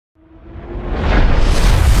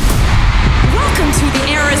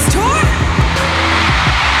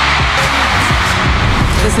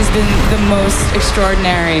been the most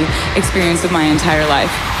extraordinary experience of my entire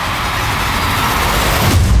life.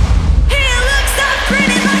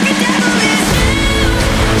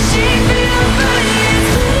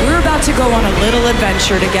 We're about to go on a little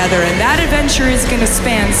adventure together, and that adventure is going to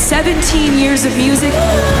span 17 years of music.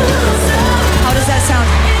 How does that sound?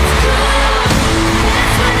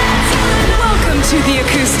 Welcome to the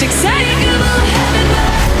acoustic set.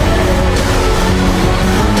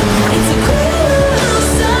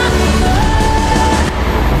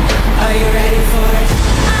 Are you ready for it?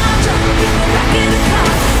 I'm drunk in the back of the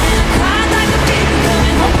car, and I cried like a baby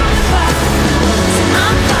coming home from the bar. So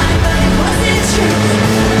I'm fine, but it wasn't true.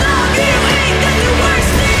 Love you ain't got the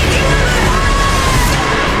worst thing you ever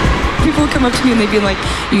had. People would come up to me and they'd be like,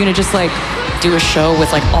 "You gonna just like do a show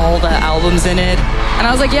with like all the albums in it?" And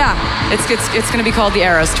I was like, "Yeah, it's gonna be called the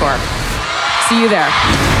Eras Tour. See you there."